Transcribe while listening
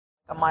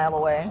a mile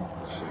away.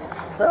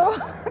 So,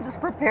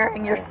 just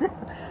preparing your...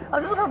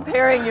 I'm just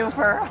preparing you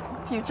for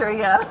future,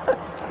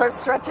 Start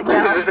stretching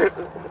now.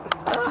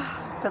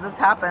 Because it's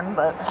happened,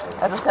 but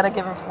I just gotta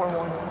give her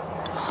forewarning.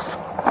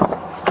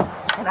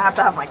 And I have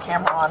to have my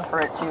camera on for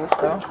it too,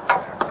 so.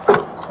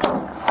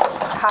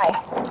 Hi.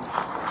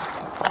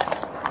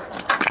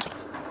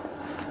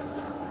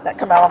 That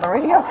come out on the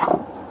radio?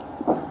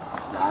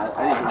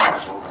 I didn't hear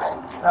that.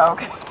 Oh,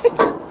 okay.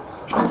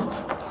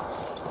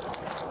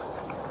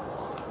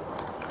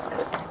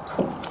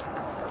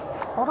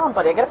 Hold on,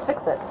 buddy. I gotta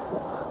fix it.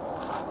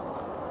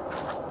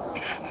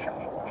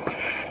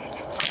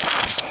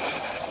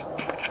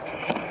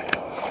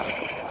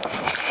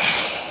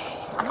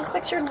 I'm gonna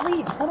fix your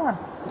lead. Hold on.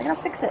 I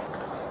gotta fix it.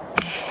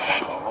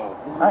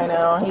 I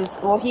know.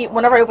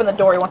 Whenever I open the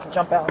door, he wants to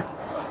jump out.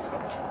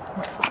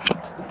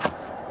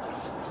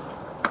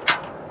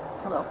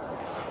 Hello.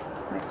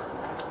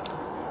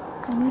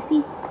 Let me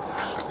see.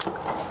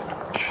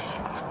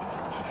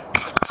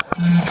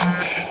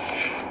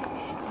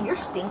 You're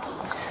stinky.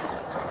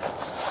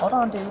 Hold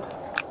on, dude.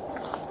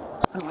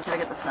 Oh, we gotta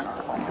get the scent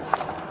off.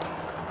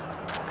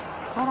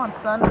 Hold on,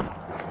 son.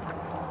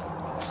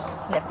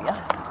 Sniff ya.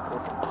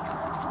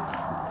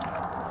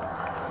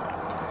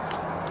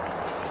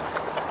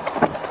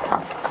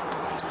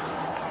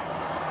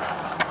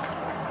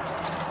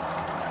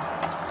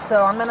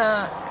 So I'm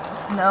gonna...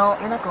 No,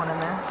 you're not going in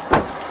there.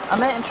 I'm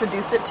gonna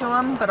introduce it to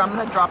him, but I'm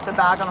gonna drop the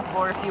bag on the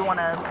floor if you want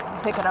to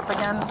pick it up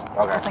again.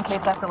 Okay. Just in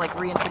case I have to like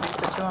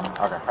reintroduce it to him.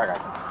 Okay, okay.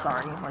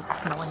 Sorry, like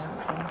smelling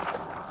everything.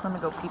 Let me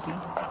go pee pee.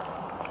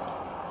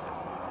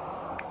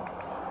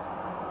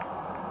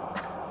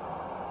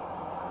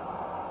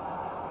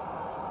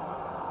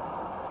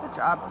 Good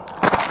job.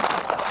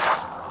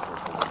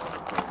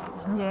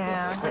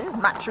 Yeah, this is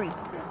my treat.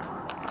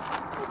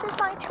 This is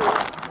my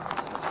treat.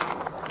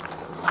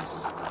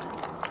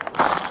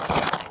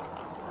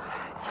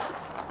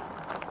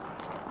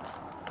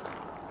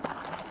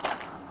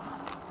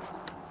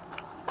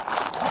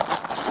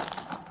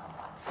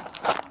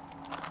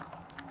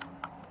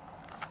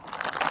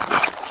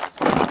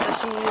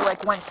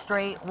 Went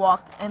straight,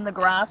 walked in the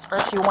grass, or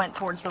she went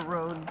towards the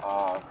road?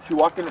 She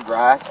walked in the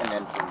grass and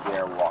then from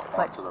there walked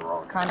onto the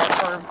road. Kind of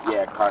curved?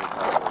 Yeah, kind of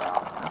curved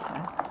around.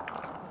 Okay.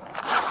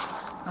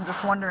 I'm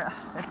just wondering,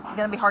 it's going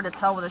to be hard to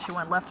tell whether she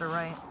went left or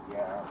right.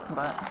 Yeah.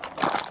 But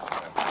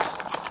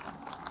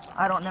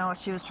I don't know if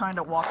she was trying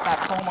to walk back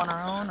home on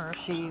her own or if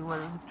she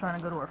was trying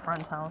to go to her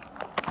friend's house.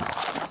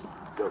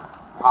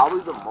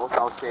 Probably the most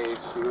I'll say is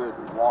she would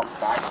walk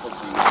back to the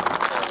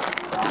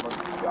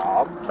grandmother's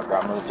job. Her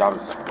grandmother's job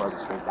is further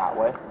straight that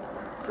way.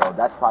 So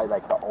that's probably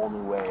like the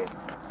only way.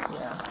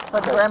 Yeah.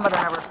 But the grandmother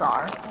never saw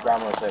her.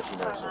 Grandmother said she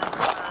never saw her.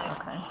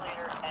 Okay.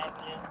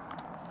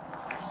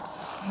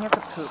 He has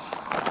a poop.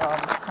 So I'm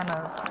just kind of...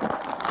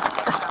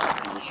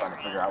 He's trying to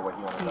figure out what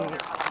he wants to do.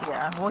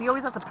 Yeah. Well, he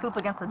always has to poop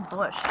against a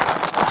bush.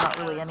 Not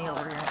really any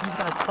other. He's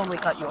going to totally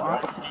cut you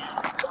off.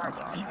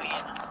 Okay.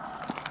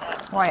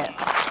 Wyatt.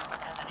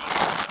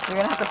 You're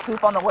going to have to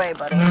poop on the way,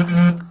 buddy.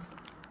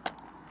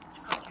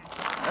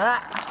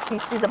 He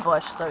sees a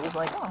bush, so he's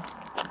like, oh.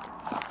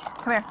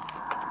 Come here.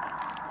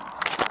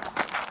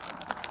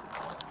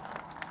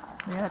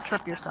 You're going to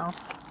trip yourself.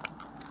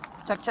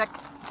 Check, check.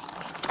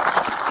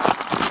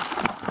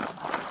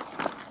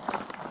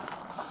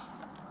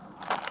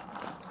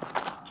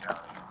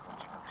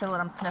 Just going to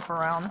let him sniff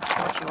around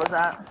where she was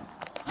at.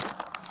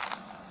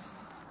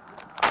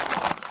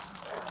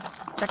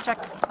 Check, check.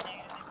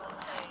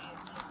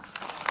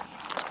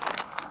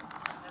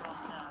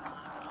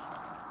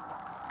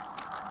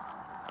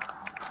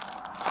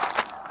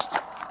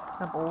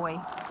 Good boy.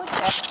 Good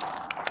check.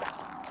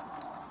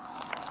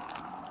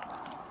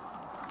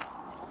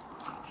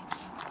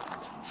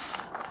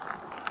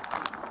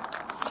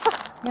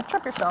 You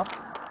trip yourself.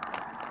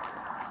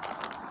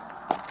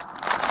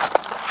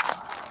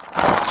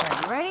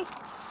 Are you ready?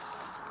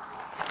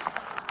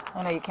 I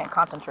know you can't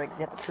concentrate because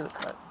you have to poop,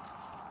 but...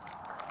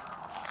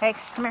 Hey,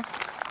 come here.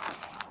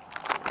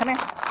 Come here.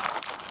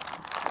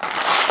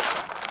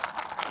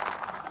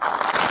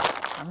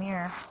 Come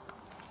here.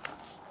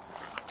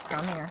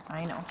 Come here.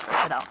 I know.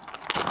 Spit it out.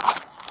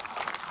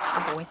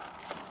 Good boy.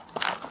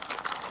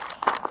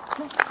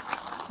 Come here.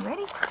 You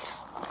ready?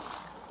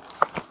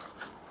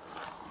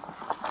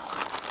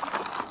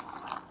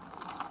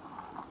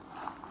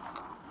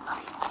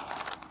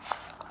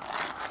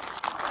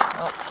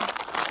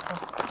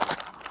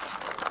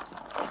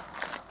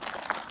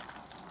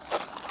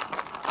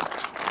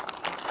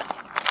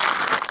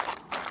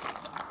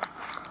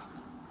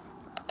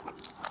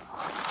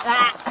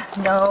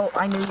 No,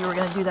 I knew you were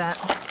going to do that.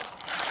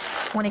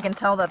 When he can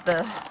tell that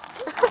the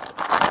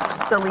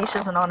leash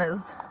isn't on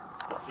his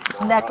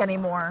neck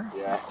anymore.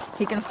 Yeah.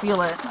 He can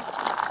feel it.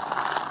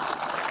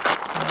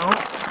 Nope.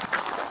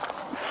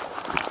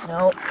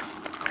 Nope.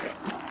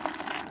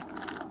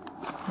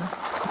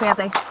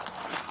 Fíjate.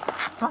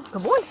 Oh,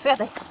 good boy,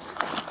 fíjate.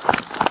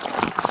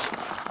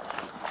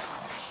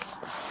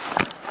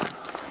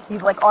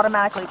 He's like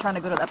automatically trying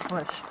to go to that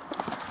bush.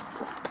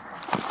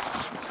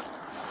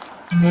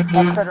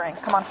 Stop crittering.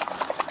 Come on.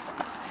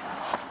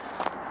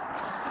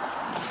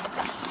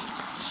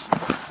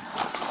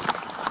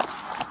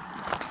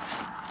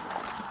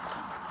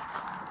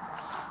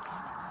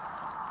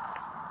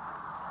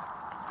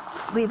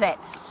 Leave it.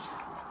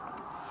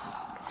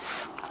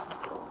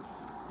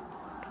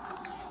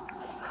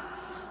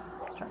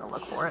 Just trying to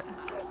look for it.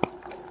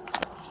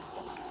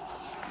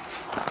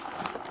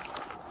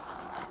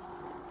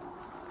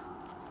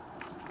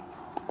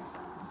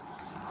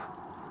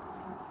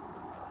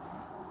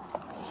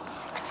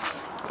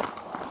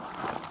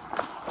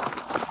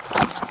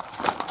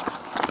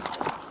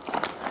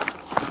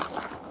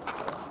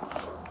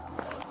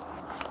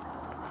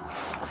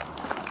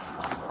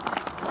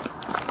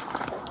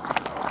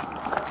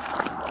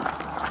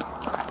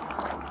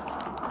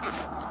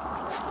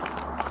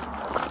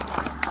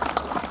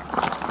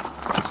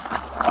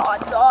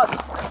 Dog.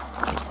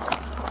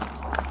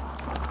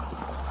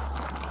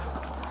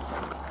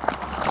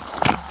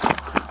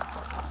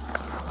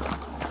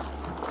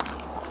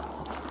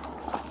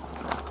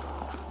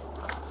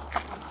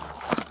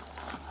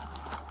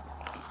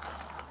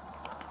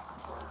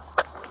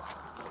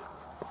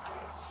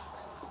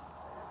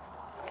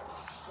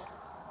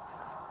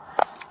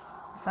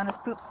 Found his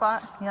poop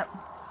spot? Yep.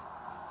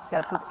 He's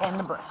got to poop in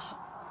the bush.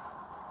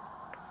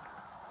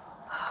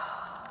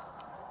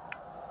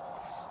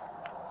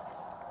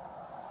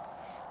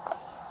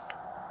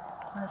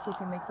 Let's see if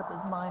he makes up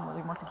his mind whether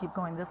he wants to keep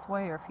going this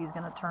way or if he's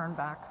going to turn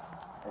back.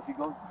 If you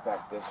go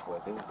back this way,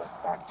 this is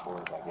like back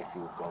towards, like if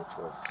you would go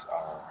towards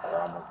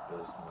around the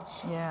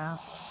business. Yeah.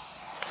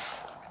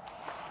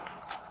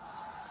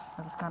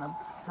 I just kind of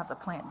have to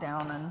plant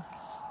down and...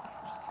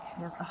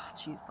 Oh,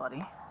 jeez,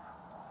 buddy.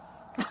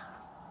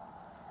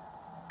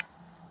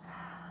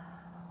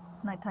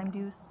 Nighttime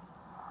deuce.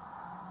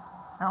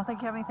 I don't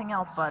think you have anything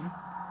else, bud.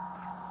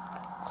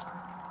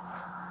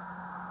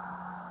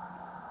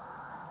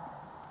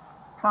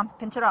 Come on,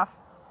 pinch it off.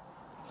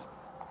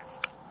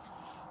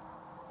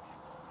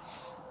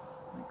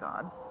 Oh my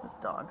God, this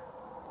dog.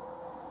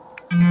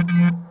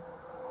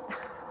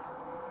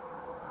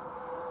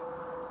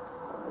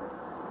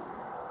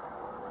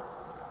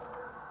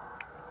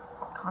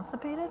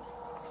 Constipated?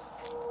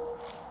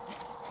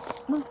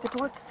 Come on, get to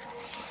work.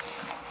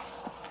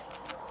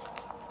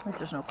 At least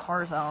there's no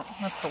cars out.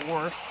 That's the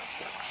worst.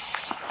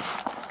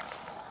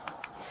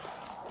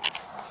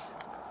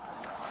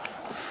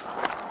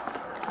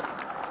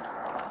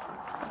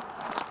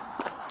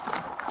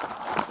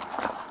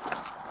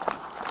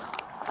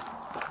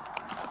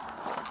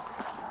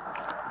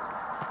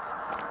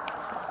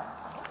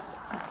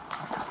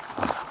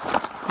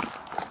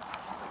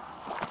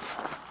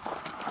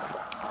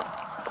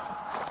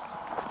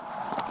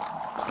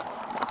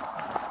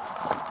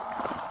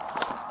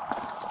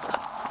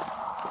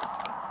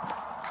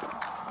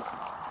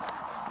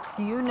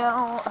 Do you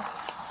know,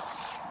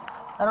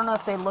 I don't know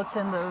if they looked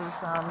in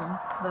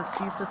those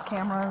fuses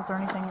cameras or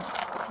anything?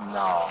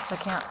 No. The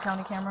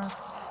county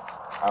cameras?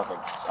 I don't think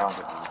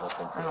we looked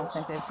into I don't this.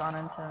 think they've gone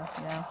into,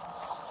 yeah.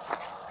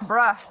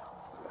 Bruh.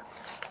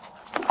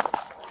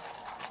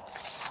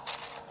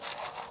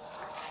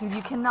 Dude,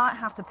 you cannot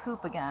have to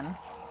poop again.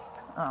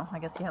 Oh, I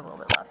guess you have a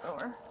little bit left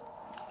over.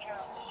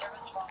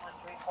 Service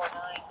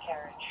 11349,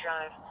 Carriage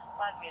Drive,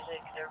 live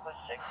music, there was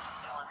 6,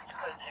 1,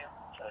 2,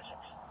 2, 6.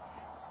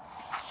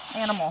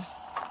 Animal.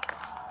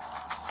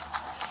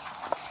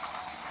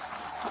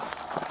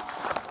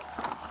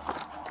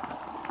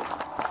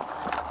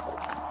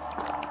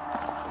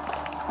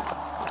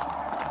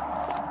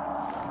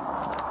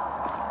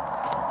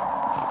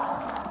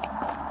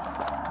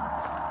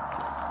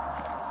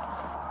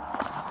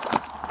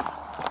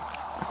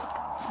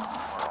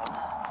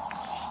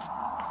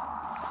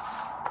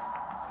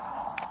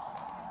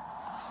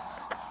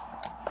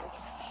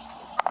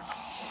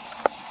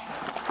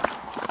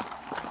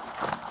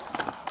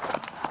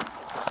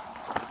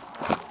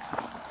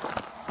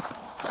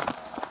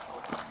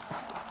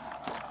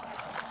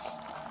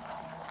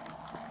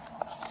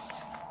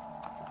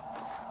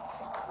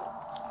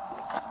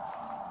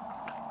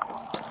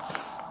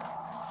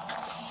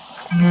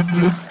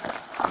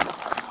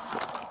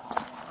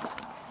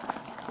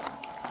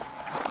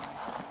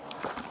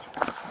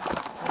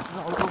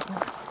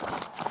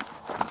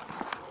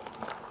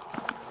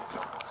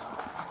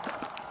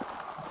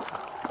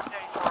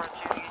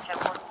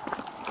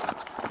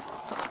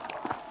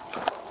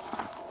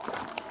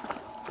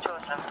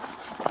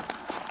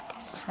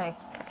 Hey,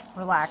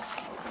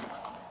 relax.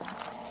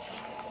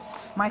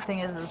 My thing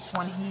is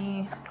when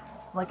he,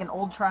 like an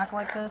old track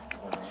like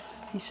this,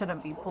 he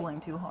shouldn't be pulling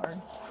too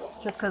hard.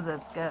 Just because it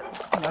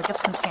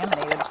gets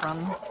contaminated from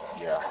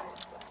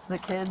the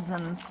kids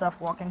and stuff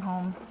walking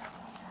home.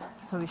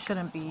 So he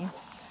shouldn't be.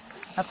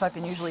 That's how I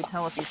can usually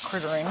tell if he's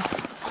crittering.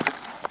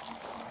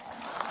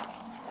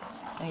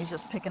 And he's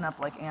just picking up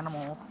like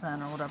animal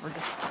scent or whatever,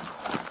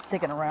 just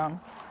digging around.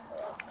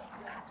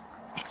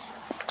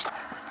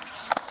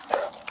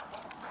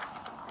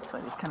 That's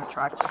why these kind of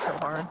tracks are so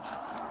hard.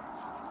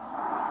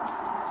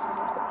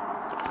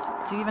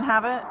 Do you even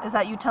have it? Is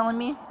that you telling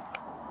me?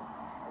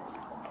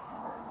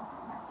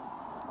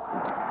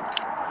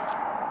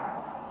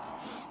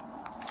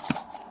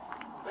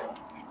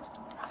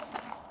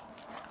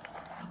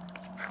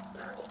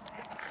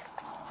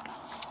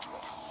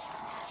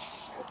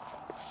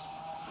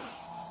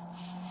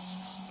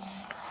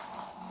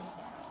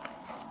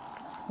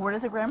 Where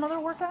does your grandmother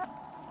work at?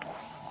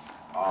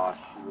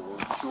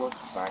 She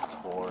works back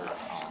for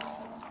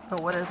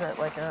But what is it,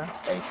 like a...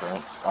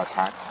 insurance,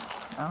 tax.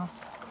 Oh.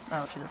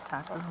 Oh, she does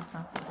taxes and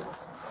stuff.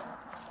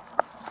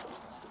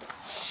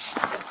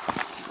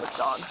 This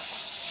dog.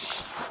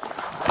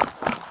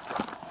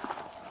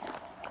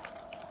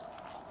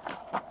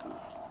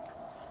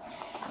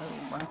 Oh, he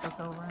runs us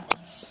over.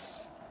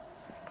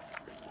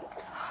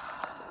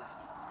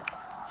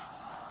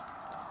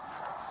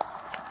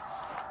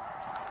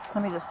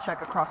 Let me just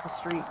check across the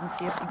street and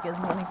see if he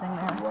gives me anything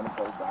there. You want to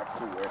go back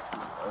to where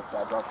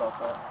I dropped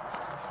off at?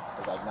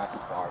 It's like not too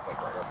far, it's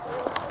like right up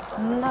there.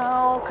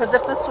 No, because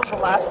if this was the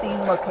last seen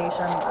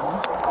location,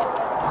 then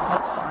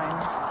that's fine.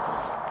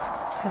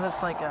 Because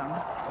it's like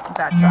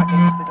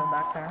backtracking if we go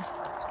back there.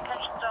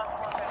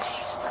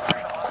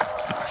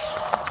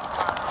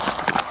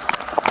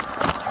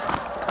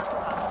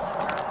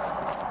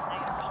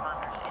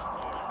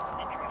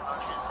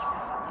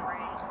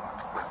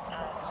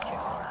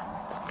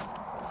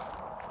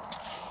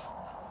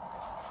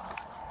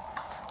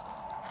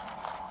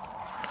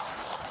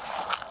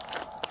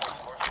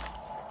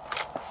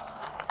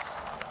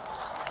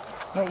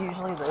 Yeah,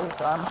 usually those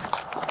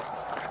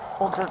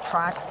older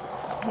tracks,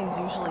 he's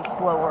usually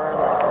slower,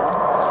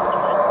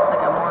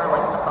 like a more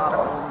like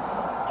methodical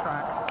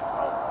track.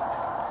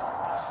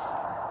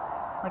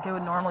 Like it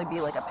would normally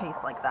be like a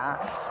pace like that,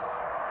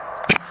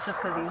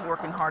 just because he's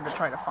working hard to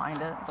try to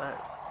find it. But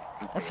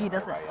if he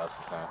doesn't,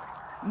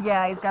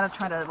 yeah, he's got to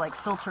try to like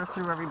filter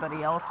through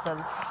everybody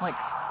else's like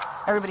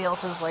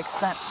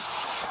scent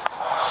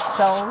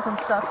cells and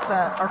stuff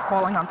that are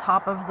falling on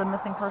top of the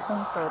missing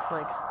person. So it's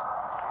like.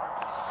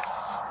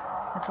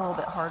 It's a little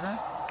bit harder,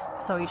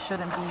 so he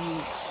shouldn't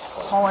be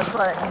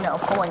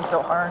pulling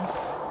so hard.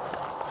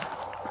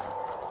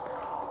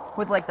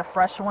 With like the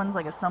fresh ones,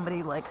 like if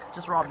somebody like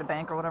just robbed a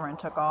bank or whatever and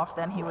took off,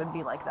 then he would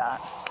be like that.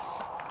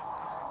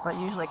 But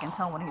usually I can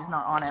tell when he's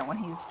not on it, when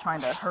he's trying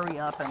to hurry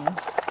up and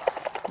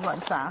run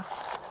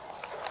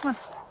fast. Come on.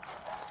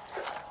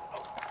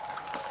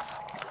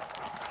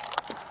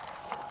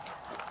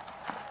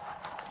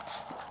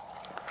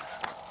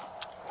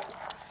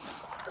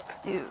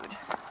 Dude.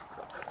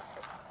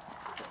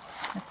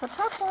 It's a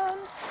tough one.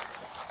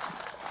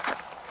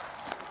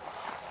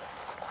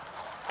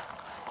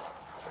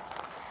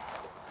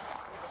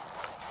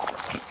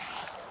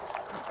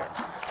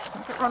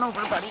 Don't run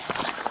over, buddy.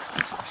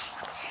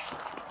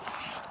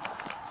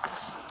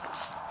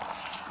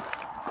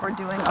 We're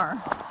doing our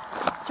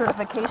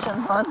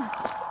certifications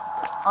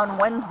on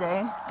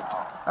Wednesday,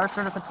 our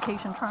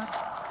certification track.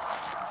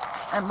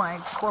 And my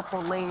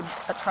corporal laid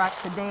a track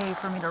today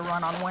for me to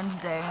run on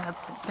Wednesday.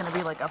 That's going to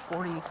be like a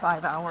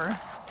 45-hour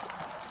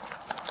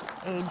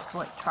aged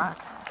like track,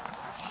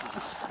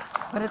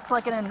 but it's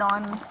like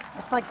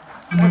it's like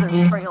where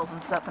there's trails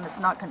and stuff, and it's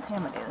not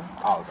contaminated.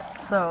 Oh,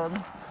 okay. So,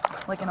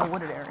 like in a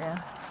wooded area,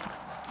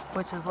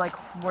 which is like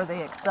where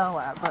they excel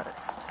at. But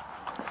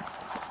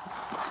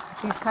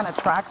these kind of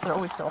tracks are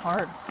always so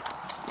hard.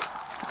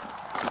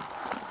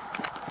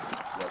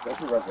 Yeah,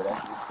 especially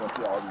residential.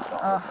 Especially all these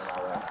dogs and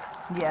all that.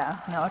 Yeah,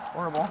 no, it's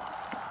horrible.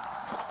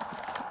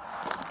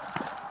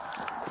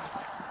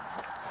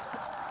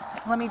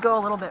 Let me go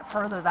a little bit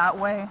further that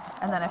way,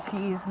 and then if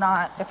he's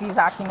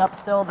acting up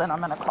still, then I'm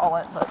gonna call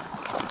it. But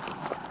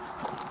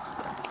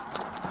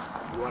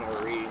you want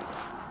to read?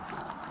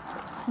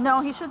 No,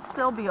 he should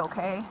still be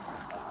okay.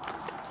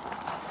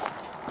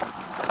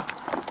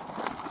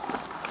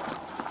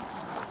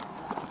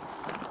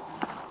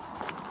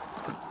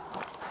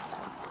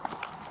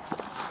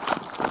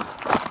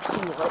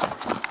 See you later.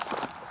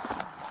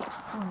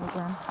 Oh,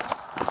 again.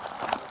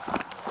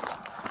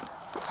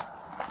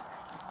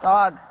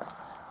 Dog.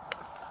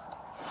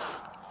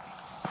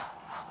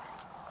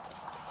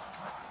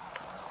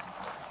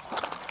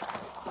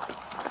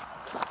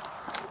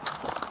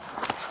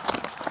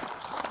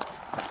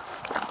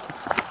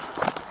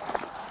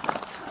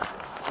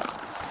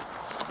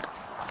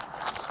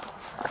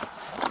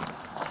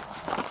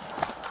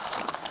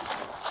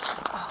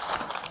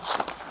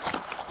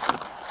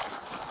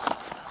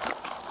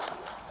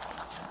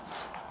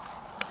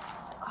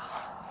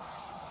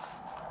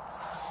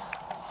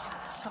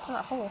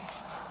 That hole.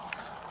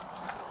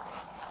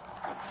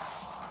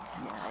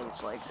 Yeah,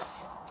 he's like.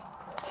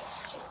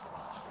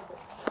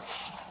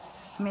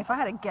 I mean, if I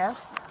had to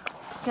guess,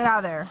 get out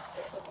of there.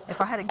 If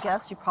I had to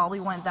guess, you probably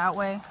went that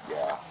way.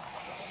 Yeah.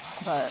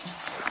 But.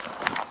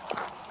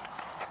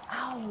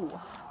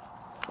 Ow!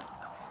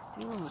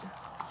 Dude.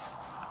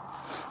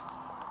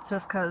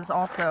 Just because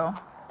also,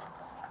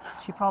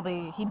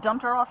 he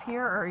dumped her off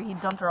here, or he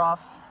dumped her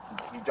off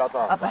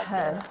up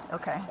ahead. There.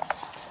 Okay.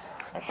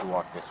 And she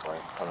walked this way,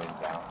 coming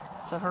down.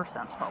 So her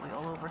scent's probably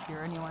all over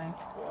here anyway.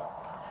 Yeah.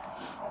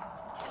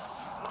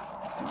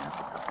 Yeah, that's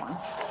a tough one.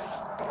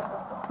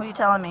 What are you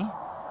telling me?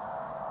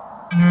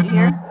 You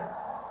here?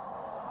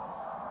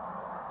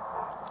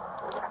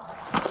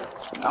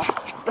 No.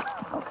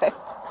 Okay.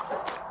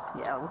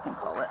 Yeah, we can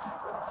call it.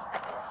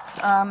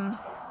 I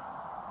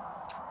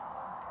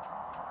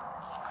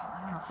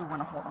don't know if we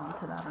want to hold on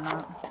to that or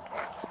not.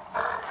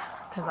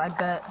 Because I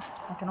bet,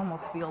 I can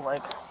almost feel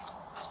like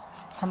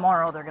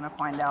tomorrow they're gonna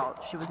find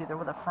out she was either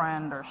with a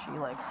friend or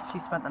she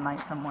spent the night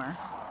somewhere.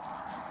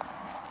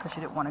 Because she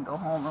didn't want to go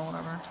home or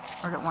whatever.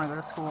 Or didn't want to go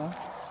to school.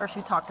 Or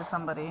she talked to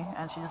somebody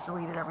and she just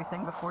deleted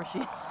everything before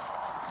she...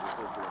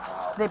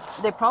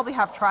 They probably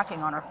have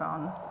tracking on her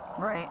phone,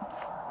 right?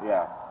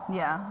 Yeah.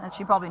 Yeah, and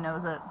she probably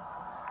knows it.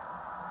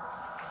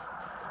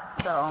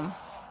 So,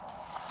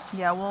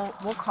 yeah,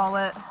 we'll call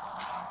it.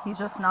 He's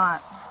just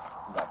not...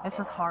 It's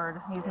just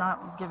hard. He's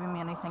not giving me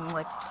anything,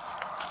 like,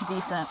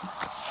 decent.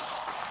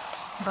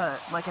 But,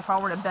 like, if I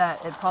were to bet,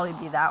 it'd probably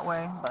be that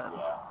way, but...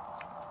 Yeah.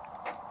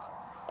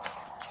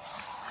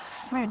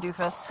 Come here,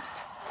 doofus.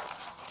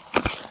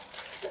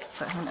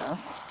 But who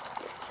knows?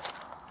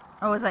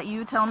 Oh, is that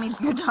you telling me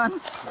you're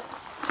done?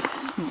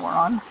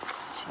 Moron.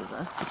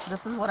 Jesus.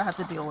 This is what I have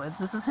to deal with.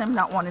 This is him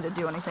not wanting to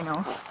do anything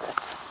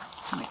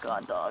else. Oh my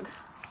god, dog.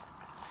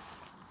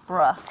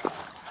 Bruh.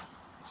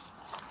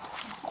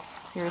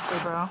 Seriously,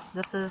 bro.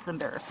 This is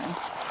embarrassing.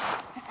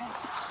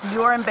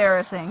 You're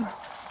embarrassing.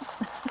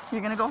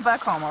 You're gonna go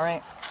back home,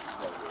 alright?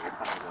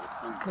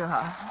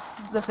 God.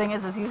 The thing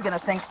is he's gonna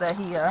think that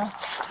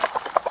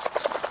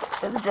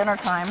it's dinner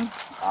time.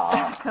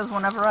 Because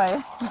whenever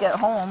I get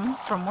home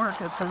from work,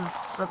 that's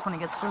when he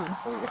gets food.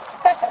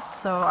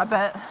 So I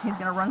bet he's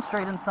gonna run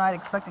straight inside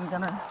expecting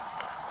dinner.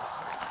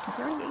 Is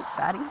there a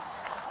fatty?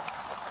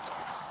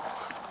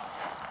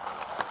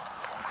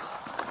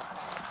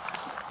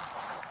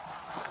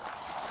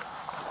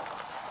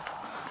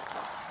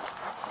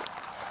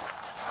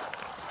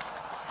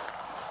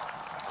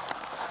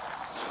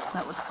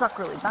 That would suck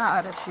really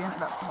bad if she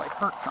ended up like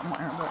hurt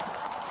somewhere, but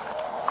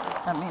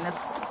I mean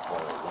it's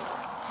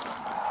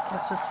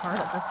just hard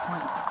at this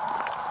point.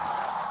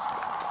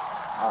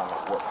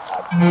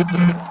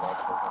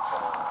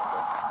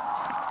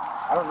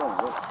 I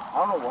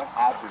don't know what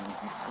happened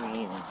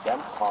between them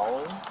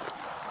calling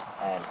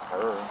and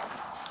her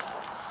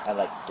and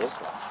like this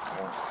one.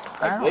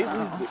 Like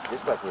lately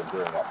this one been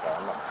doing that, but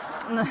I'm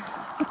not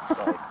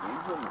like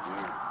they've been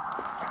weird.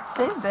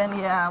 They've been,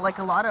 yeah, like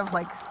a lot of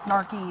like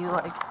snarky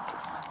like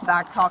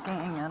back talking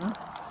and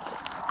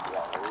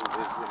yeah,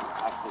 this is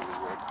actually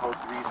weird. Code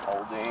 3's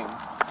holding.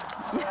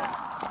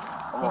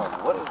 I'm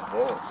like, what is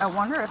this? I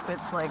wonder if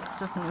it's like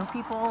just new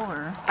people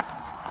or...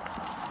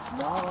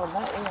 No,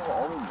 not even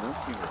only new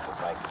people, but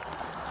like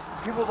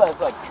people that's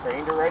like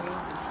trained already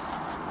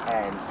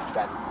and that's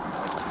like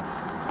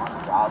on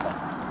the job. Like,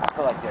 I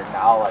feel like they're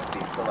now like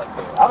they feel like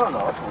they I don't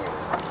know, it's weird.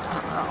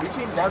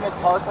 Between them and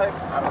teletype,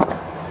 I don't know.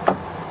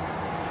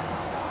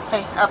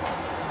 Hey, up.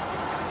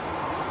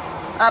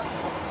 Up.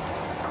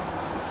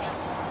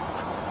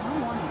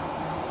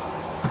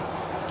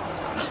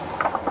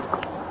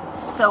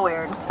 So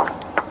weird.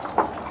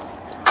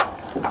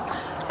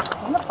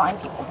 I'm gonna find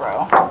people,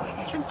 bro.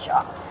 It's your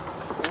job.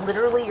 It's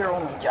literally your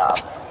only job.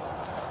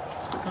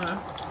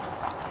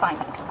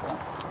 Finding people.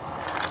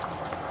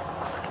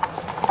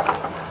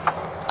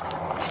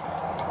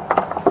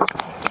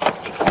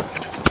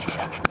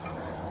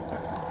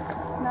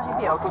 No, you'd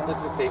be okay.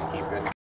 This is safekeeping.